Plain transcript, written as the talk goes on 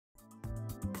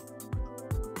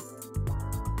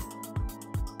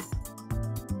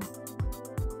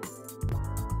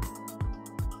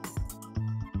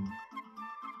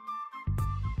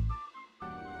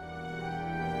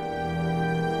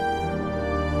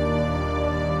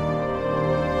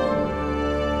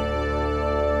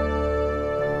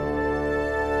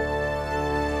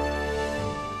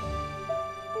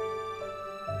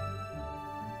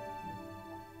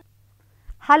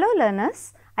Hello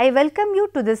learners, I welcome you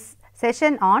to this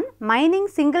session on mining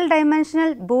single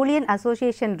dimensional Boolean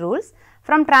association rules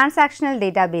from transactional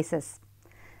databases.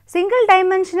 Single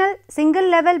dimensional single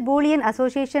level Boolean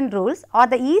association rules are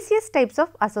the easiest types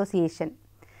of association.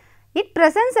 It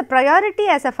presents a priority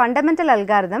as a fundamental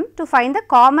algorithm to find the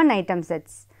common item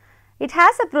sets. It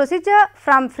has a procedure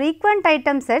from frequent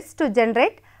item sets to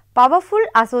generate powerful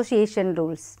association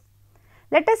rules.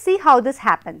 Let us see how this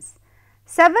happens.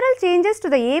 Several changes to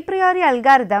the a priori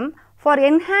algorithm for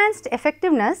enhanced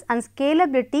effectiveness and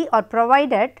scalability are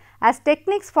provided as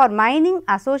techniques for mining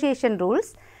association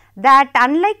rules that,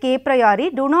 unlike a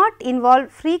priori, do not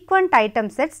involve frequent item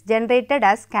sets generated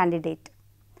as candidate.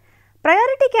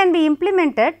 Priority can be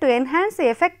implemented to enhance the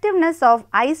effectiveness of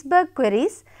iceberg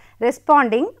queries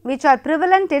responding which are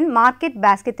prevalent in market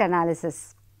basket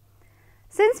analysis.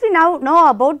 Since we now know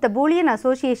about the Boolean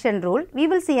association rule, we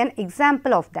will see an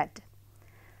example of that.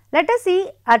 Let us see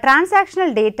a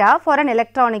transactional data for an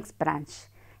electronics branch.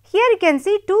 Here you can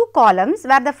see two columns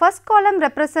where the first column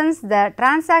represents the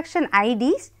transaction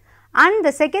IDs and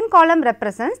the second column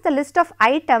represents the list of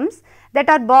items that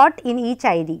are bought in each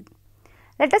ID.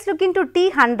 Let us look into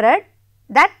T100,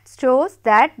 that shows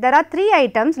that there are 3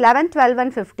 items 11, 12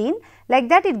 and 15, like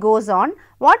that it goes on.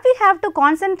 What we have to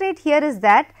concentrate here is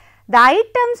that the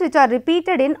items which are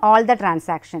repeated in all the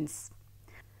transactions.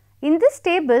 In this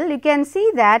table, you can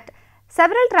see that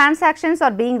several transactions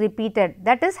are being repeated,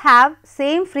 that is have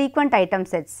same frequent item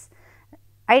sets.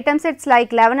 Item sets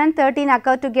like 11 and 13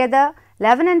 occur together,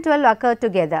 11 and 12 occur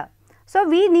together. So,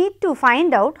 we need to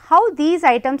find out how these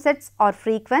item sets are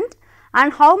frequent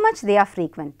and how much they are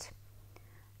frequent.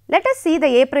 Let us see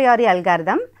the a priori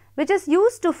algorithm which is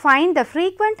used to find the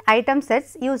frequent item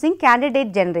sets using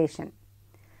candidate generation.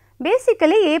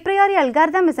 Basically, a priori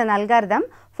algorithm is an algorithm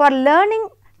for learning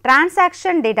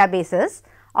transaction databases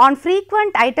on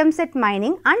frequent item set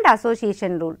mining and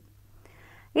association rule.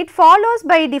 It follows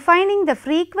by defining the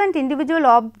frequent individual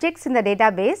objects in the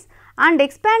database and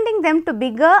expanding them to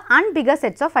bigger and bigger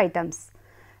sets of items.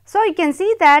 So, you can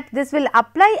see that this will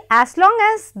apply as long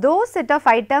as those set of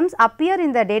items appear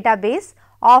in the database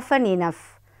often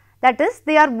enough, that is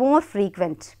they are more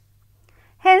frequent.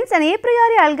 Hence, an a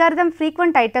priori algorithm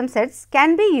frequent item sets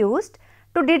can be used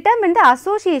to determine the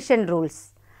association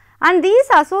rules. And these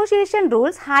association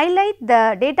rules highlight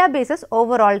the database's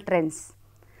overall trends.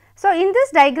 So, in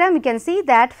this diagram you can see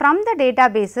that from the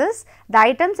databases the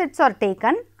item sets are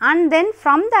taken and then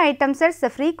from the item sets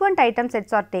the frequent item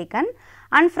sets are taken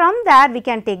and from there we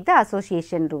can take the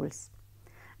association rules.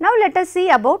 Now, let us see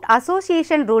about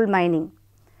association rule mining.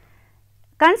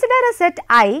 Consider a set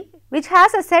I which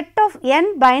has a set of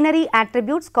n binary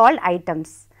attributes called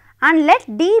items, and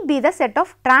let D be the set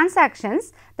of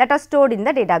transactions that are stored in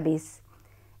the database.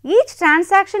 Each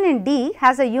transaction in D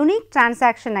has a unique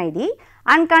transaction ID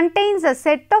and contains a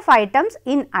set of items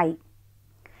in I.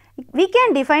 We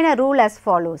can define a rule as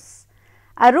follows.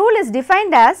 A rule is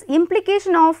defined as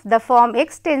implication of the form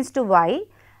x tends to y,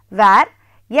 where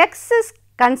x is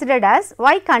considered as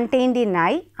y contained in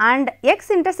I and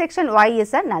x intersection y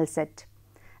is a null set.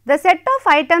 The set of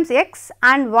items x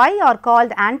and y are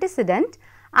called antecedent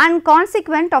and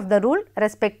consequent of the rule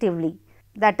respectively.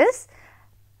 That is,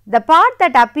 the part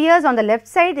that appears on the left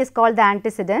side is called the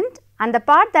antecedent and the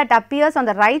part that appears on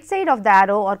the right side of the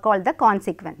arrow are called the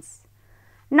consequence.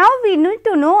 Now, we need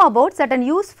to know about certain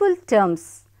useful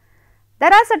terms.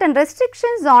 There are certain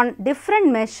restrictions on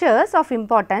different measures of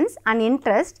importance and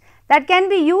interest that can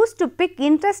be used to pick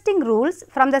interesting rules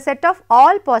from the set of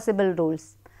all possible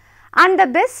rules. And the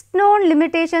best known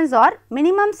limitations are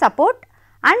minimum support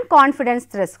and confidence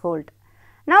threshold.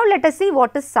 Now, let us see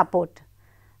what is support.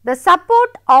 The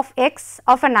support of x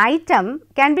of an item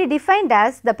can be defined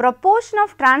as the proportion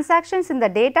of transactions in the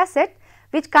data set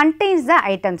which contains the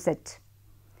item set.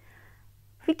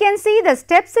 We can see the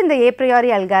steps in the a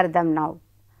priori algorithm now.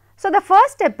 So, the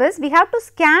first step is we have to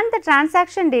scan the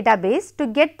transaction database to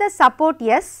get the support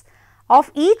S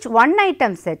of each one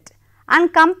item set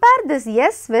and compare this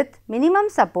S with minimum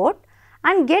support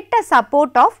and get a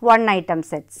support of one item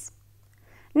sets.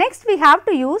 Next, we have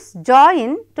to use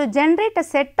join to generate a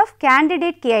set of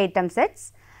candidate k item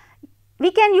sets.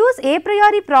 We can use a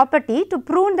priori property to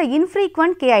prune the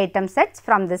infrequent k item sets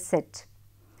from this set.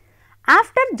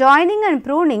 After joining and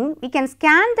pruning, we can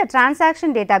scan the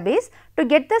transaction database to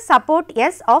get the support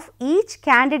S of each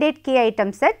candidate k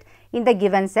item set in the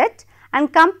given set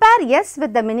and compare S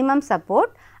with the minimum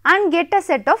support and get a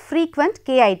set of frequent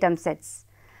k item sets.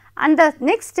 And the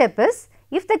next step is,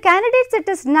 if the candidate set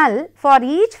is null for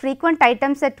each frequent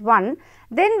item set 1,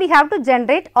 then we have to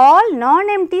generate all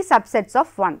non-empty subsets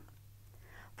of 1.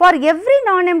 For every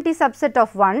non-empty subset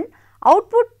of 1,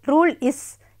 output rule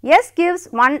is S gives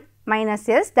 1 minus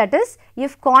S, that is,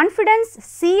 if confidence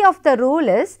C of the rule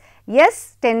is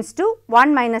S tends to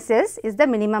 1 minus S is the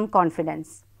minimum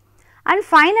confidence. And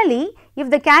finally, if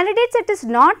the candidate set is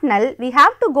not null, we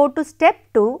have to go to step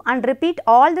 2 and repeat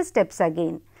all the steps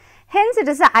again. Hence, it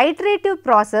is an iterative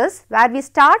process where we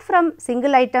start from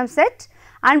single item set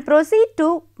and proceed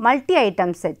to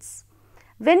multi-item sets.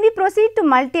 When we proceed to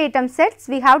multi-item sets,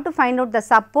 we have to find out the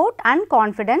support and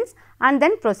confidence and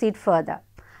then proceed further.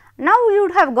 Now, you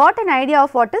would have got an idea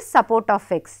of what is support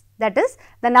of x, that is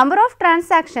the number of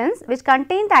transactions which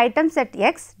contain the item set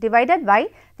x divided by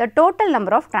the total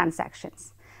number of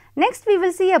transactions. Next, we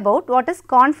will see about what is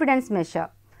confidence measure.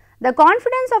 The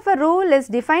confidence of a rule is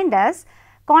defined as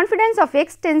confidence of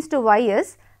x tends to y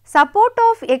is support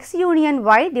of x union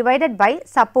y divided by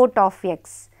support of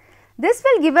x. This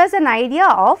will give us an idea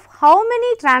of how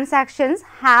many transactions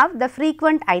have the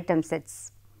frequent item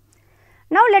sets.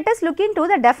 Now, let us look into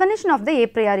the definition of the a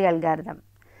priori algorithm.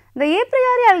 The a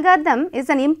priori algorithm is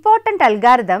an important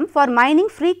algorithm for mining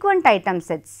frequent item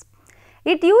sets.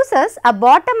 It uses a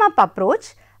bottom up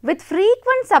approach with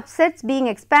frequent subsets being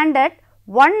expanded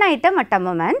one item at a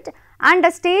moment and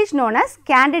a stage known as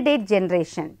candidate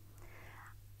generation.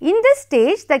 In this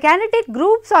stage, the candidate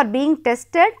groups are being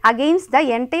tested against the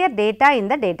entire data in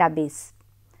the database.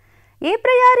 A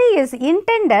priori is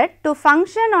intended to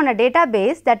function on a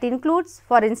database that includes,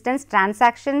 for instance,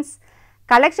 transactions,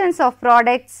 collections of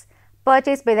products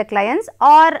purchased by the clients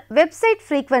or website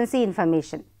frequency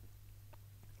information.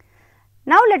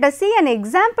 Now, let us see an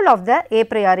example of the a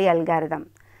priori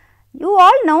algorithm. You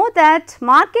all know that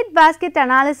market basket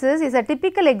analysis is a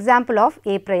typical example of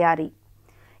a priori.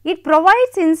 It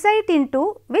provides insight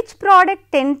into which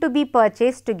product tend to be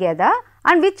purchased together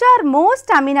and which are most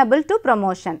amenable to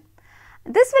promotion.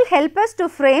 This will help us to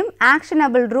frame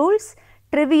actionable rules,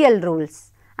 trivial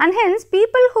rules, and hence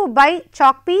people who buy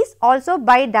chalk piece also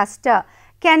buy duster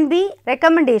can be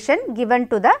recommendation given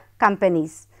to the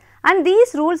companies, and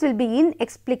these rules will be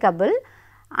inexplicable.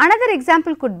 Another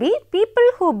example could be people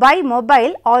who buy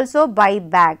mobile also buy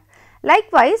bag.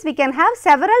 Likewise, we can have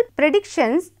several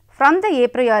predictions from the a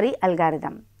priori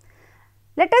algorithm.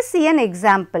 Let us see an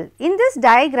example. In this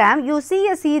diagram, you see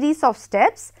a series of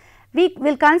steps. We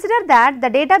will consider that the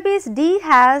database D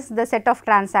has the set of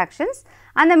transactions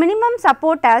and the minimum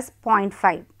support as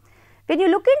 0.5. When you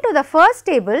look into the first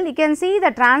table, you can see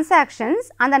the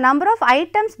transactions and the number of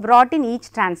items brought in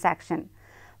each transaction.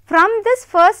 From this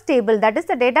first table, that is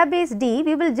the database D,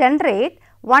 we will generate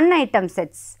one item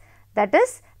sets, that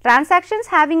is transactions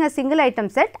having a single item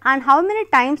set and how many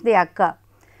times they occur.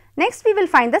 Next, we will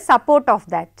find the support of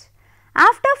that.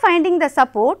 After finding the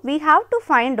support, we have to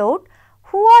find out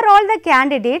who are all the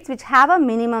candidates which have a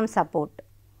minimum support.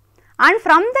 And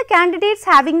from the candidates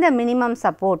having the minimum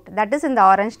support, that is in the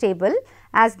orange table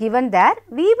as given there,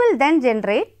 we will then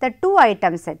generate the two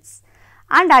item sets.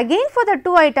 And again for the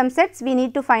two item sets, we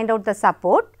need to find out the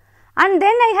support and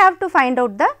then I have to find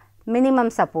out the minimum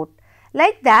support.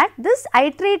 Like that, this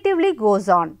iteratively goes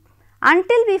on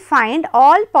until we find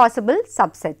all possible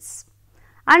subsets.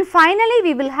 And finally,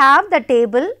 we will have the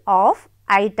table of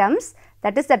items,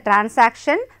 that is the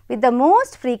transaction with the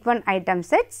most frequent item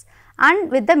sets and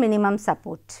with the minimum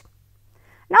support.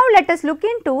 Now, let us look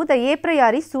into the a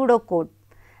priori pseudocode.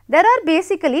 There are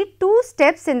basically two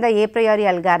steps in the a priori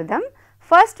algorithm.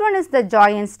 First one is the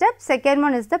join step, second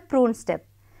one is the prune step.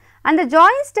 And the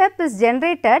join step is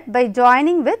generated by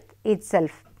joining with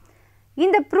itself.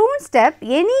 In the prune step,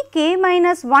 any k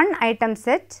minus 1 item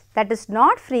set that is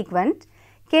not frequent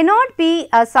cannot be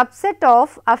a subset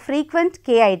of a frequent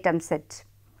k item set.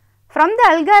 From the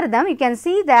algorithm, you can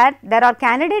see that there are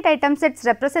candidate item sets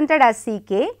represented as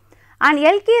Ck and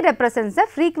Lk represents the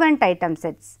frequent item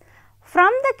sets.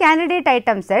 From the candidate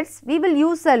item sets, we will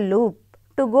use a loop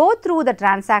to go through the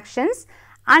transactions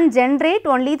and generate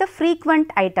only the frequent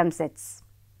item sets.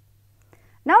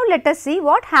 Now, let us see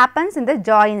what happens in the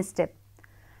join step.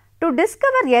 To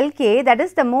discover Lk, that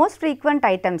is the most frequent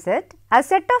item set, a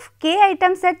set of k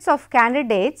item sets of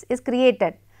candidates is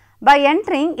created by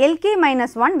entering Lk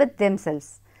minus 1 with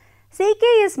themselves. Ck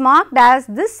is marked as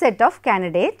this set of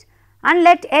candidate and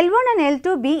let L1 and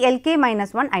L2 be Lk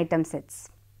minus 1 item sets.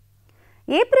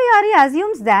 A priori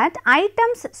assumes that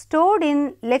items stored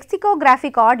in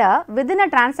lexicographic order within a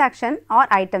transaction or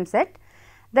item set,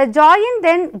 the join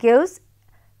then gives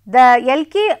the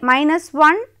Lk minus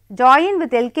 1 join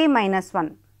with Lk minus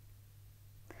 1.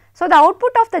 So, the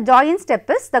output of the join step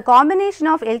is the combination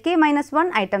of Lk minus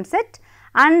 1 item set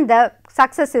and the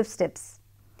successive steps.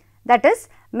 That is,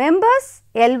 members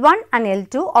L1 and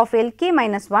L2 of Lk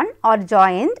minus 1 are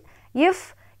joined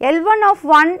if L1 of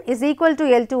 1 is equal to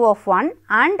L2 of 1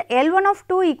 and L1 of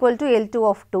 2 equal to L2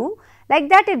 of 2. Like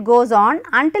that it goes on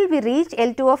until we reach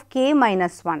L2 of k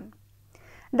minus 1.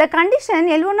 The condition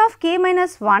L1 of k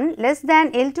minus 1 less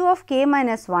than L2 of k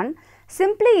minus 1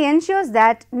 simply ensures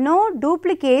that no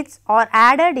duplicates are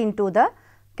added into the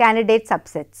candidate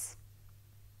subsets.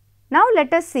 Now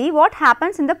let us see what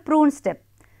happens in the prune step.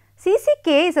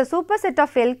 CCK is a superset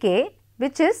of Lk,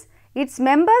 which is its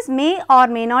members may or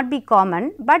may not be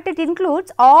common, but it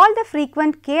includes all the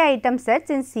frequent k item sets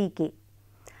in Ck.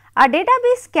 A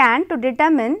database scan to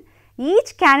determine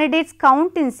each candidate's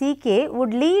count in Ck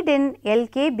would lead in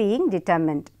Lk being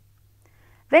determined.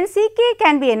 When Ck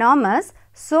can be enormous,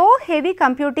 so heavy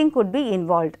computing could be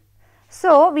involved.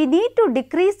 So, we need to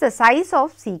decrease the size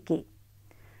of Ck.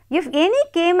 If any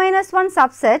k minus 1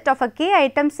 subset of a k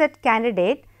item set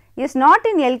candidate is not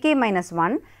in Lk minus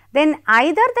 1, then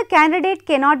either the candidate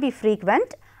cannot be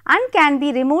frequent and can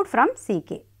be removed from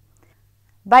Ck.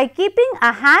 By keeping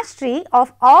a hash tree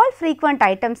of all frequent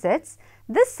item sets,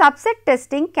 this subset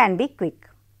testing can be quick.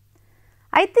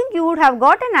 I think you would have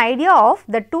got an idea of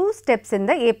the two steps in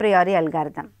the a priori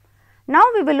algorithm. Now,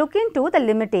 we will look into the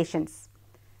limitations.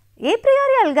 A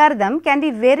priori algorithm can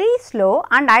be very slow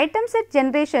and item set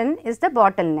generation is the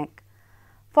bottleneck.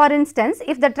 For instance,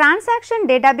 if the transaction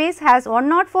database has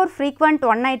 104 frequent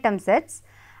 1 item sets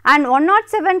and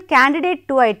 107 candidate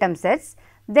 2 item sets,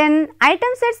 then item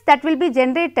sets that will be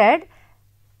generated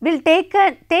will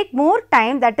take more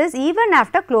time, that is even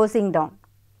after closing down.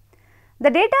 The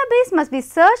database must be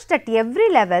searched at every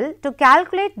level to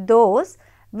calculate those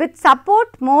with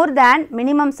support more than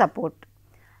minimum support.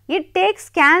 It takes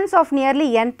scans of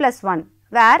nearly n plus 1,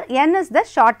 where n is the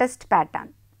shortest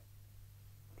pattern.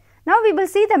 Now, we will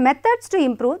see the methods to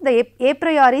improve the a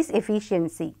priori's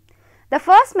efficiency. The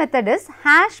first method is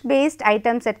hash based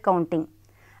item set counting.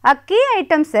 A k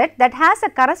item set that has a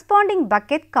corresponding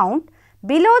bucket count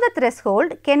below the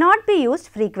threshold cannot be used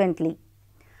frequently.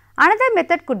 Another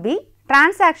method could be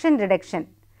transaction reduction.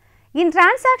 In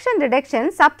transaction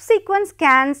reduction, subsequent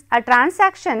scans a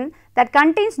transaction that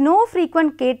contains no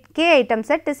frequent k item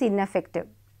set is ineffective.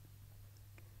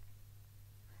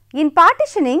 In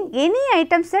partitioning, any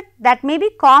item set that may be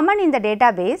common in the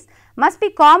database must be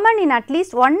common in at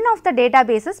least one of the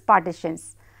database's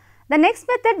partitions. The next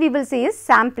method we will see is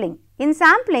sampling. In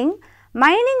sampling,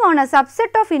 mining on a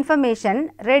subset of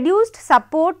information, reduced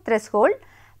support threshold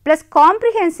plus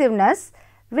comprehensiveness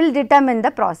will determine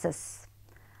the process.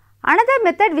 Another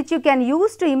method which you can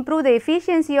use to improve the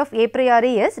efficiency of a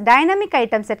priori is dynamic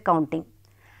item set counting.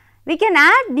 We can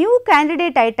add new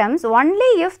candidate items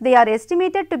only if they are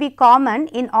estimated to be common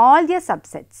in all their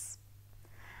subsets.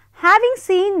 Having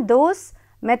seen those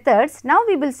methods, now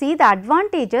we will see the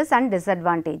advantages and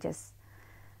disadvantages.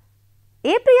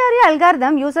 A priori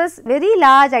algorithm uses very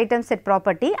large item set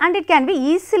property and it can be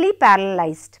easily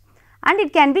parallelized and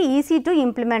it can be easy to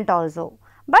implement also.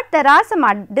 But there are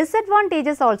some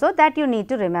disadvantages also that you need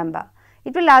to remember.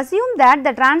 It will assume that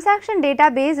the transaction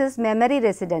database is memory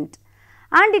resident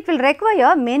and it will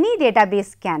require many database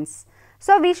scans.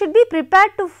 So, we should be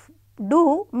prepared to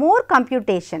do more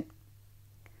computation.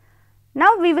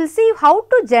 Now, we will see how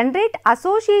to generate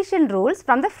association rules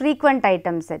from the frequent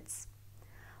item sets.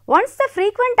 Once the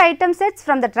frequent item sets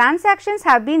from the transactions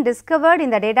have been discovered in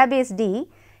the database D,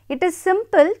 it is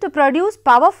simple to produce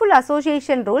powerful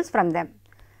association rules from them.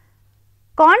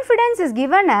 Confidence is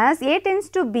given as A tends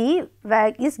to B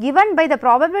is given by the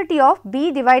probability of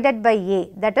B divided by A,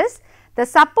 that is the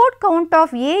support count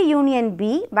of A union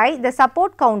B by the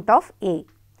support count of A.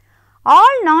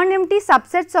 All non-empty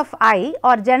subsets of I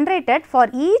are generated for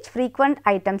each frequent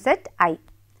item set I.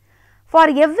 For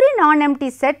every non-empty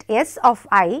set S of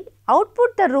I,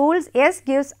 output the rules S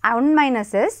gives 1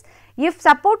 minus S if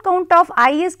support count of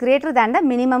I is greater than the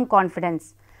minimum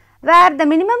confidence, where the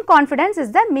minimum confidence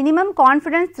is the minimum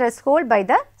confidence threshold by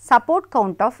the support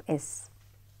count of S.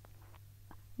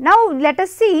 Now, let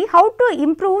us see how to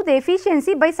improve the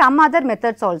efficiency by some other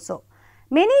methods also.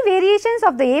 Many variations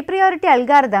of the a priori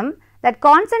algorithm that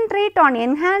concentrate on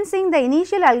enhancing the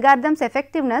initial algorithm's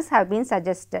effectiveness have been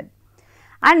suggested,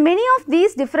 and many of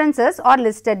these differences are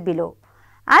listed below.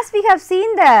 As we have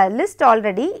seen the list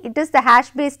already, it is the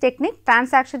hash based technique,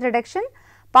 transaction reduction,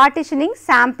 partitioning,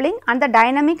 sampling and the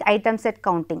dynamic item set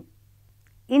counting.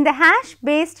 In the hash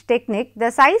based technique,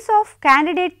 the size of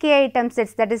candidate k item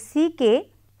sets, that is Ck,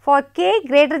 for k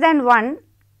greater than 1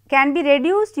 can be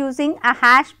reduced using a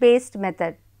hash based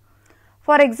method.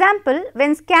 For example,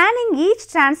 when scanning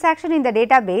each transaction in the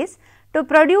database to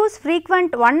produce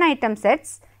frequent 1 item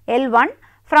sets L1,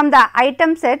 from the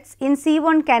item sets in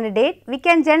C1 candidate, we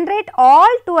can generate all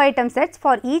 2 item sets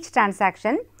for each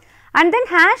transaction and then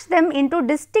hash them into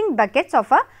distinct buckets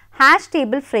of a hash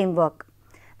table framework.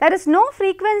 There is no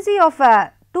frequency of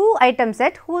a 2 item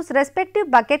set whose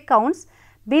respective bucket counts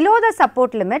below the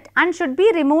support limit and should be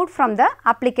removed from the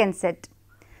applicant set.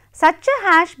 Such a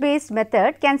hash based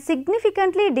method can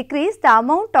significantly decrease the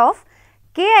amount of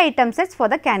k item sets for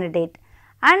the candidate,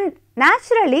 and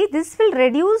naturally this will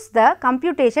reduce the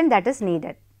computation that is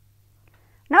needed.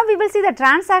 Now we will see the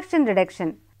transaction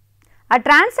reduction. A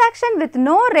transaction with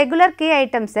no regular k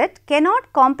item set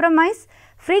cannot compromise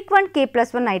frequent k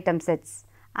plus 1 item sets,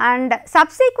 and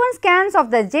subsequent scans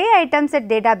of the j item set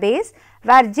database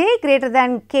where j greater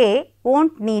than k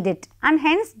won't need it, and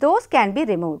hence those can be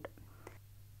removed.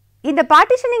 In the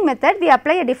partitioning method, we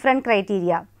apply a different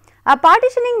criteria. A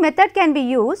partitioning method can be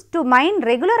used to mine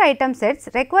regular item sets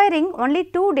requiring only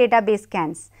 2 database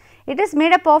scans. It is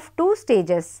made up of 2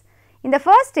 stages. In the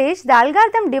first stage, the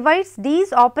algorithm divides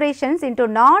these operations into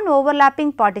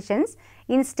non-overlapping partitions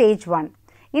in stage 1.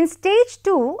 In stage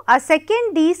 2, a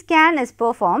second D-scan is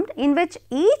performed in which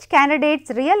each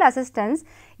candidate's real assistance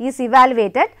is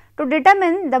evaluated to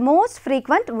determine the most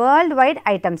frequent worldwide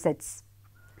item sets.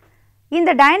 In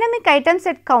the dynamic item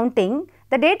set counting,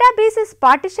 the database is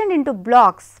partitioned into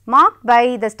blocks marked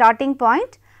by the starting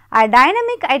point. A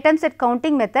dynamic item set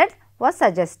counting method was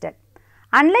suggested.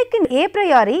 Unlike in a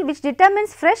priori, which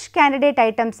determines fresh candidate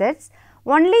item sets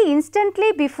only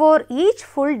instantly before each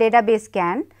full database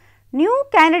scan, new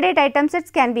candidate item sets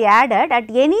can be added at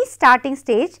any starting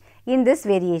stage in this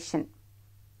variation.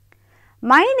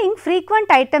 Mining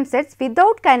frequent item sets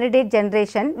without candidate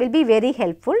generation will be very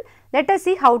helpful. Let us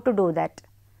see how to do that.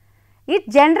 It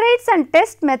generates and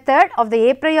test method of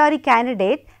the a priori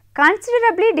candidate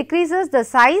considerably decreases the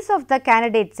size of the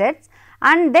candidate sets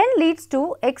and then leads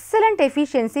to excellent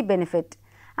efficiency benefit,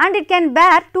 and it can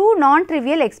bear 2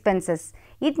 non-trivial expenses.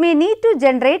 It may need to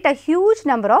generate a huge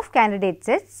number of candidate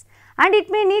sets, and it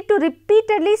may need to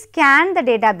repeatedly scan the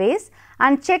database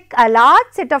and check a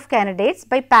large set of candidates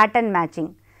by pattern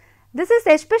matching. This is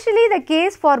especially the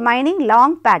case for mining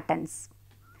long patterns.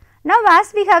 Now,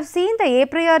 as we have seen the a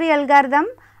priori algorithm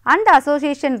and the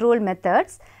association rule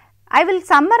methods, I will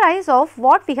summarize of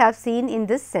what we have seen in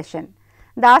this session.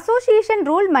 The association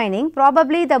rule mining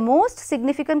probably the most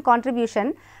significant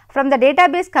contribution from the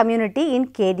database community in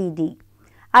KDD.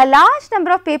 A large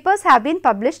number of papers have been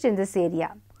published in this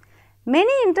area.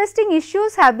 Many interesting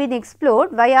issues have been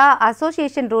explored via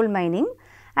association rule mining,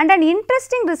 and an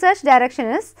interesting research direction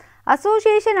is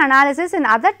association analysis in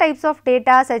other types of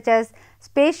data such as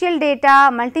spatial data,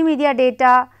 multimedia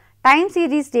data, time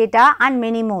series data and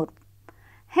many more.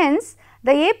 Hence,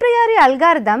 the a priori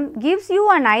algorithm gives you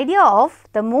an idea of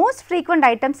the most frequent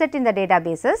item set in the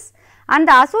databases, and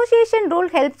the association rule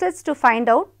helps us to find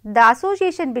out the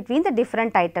association between the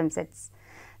different item sets.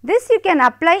 This you can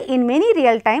apply in many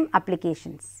real time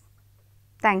applications.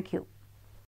 Thank you.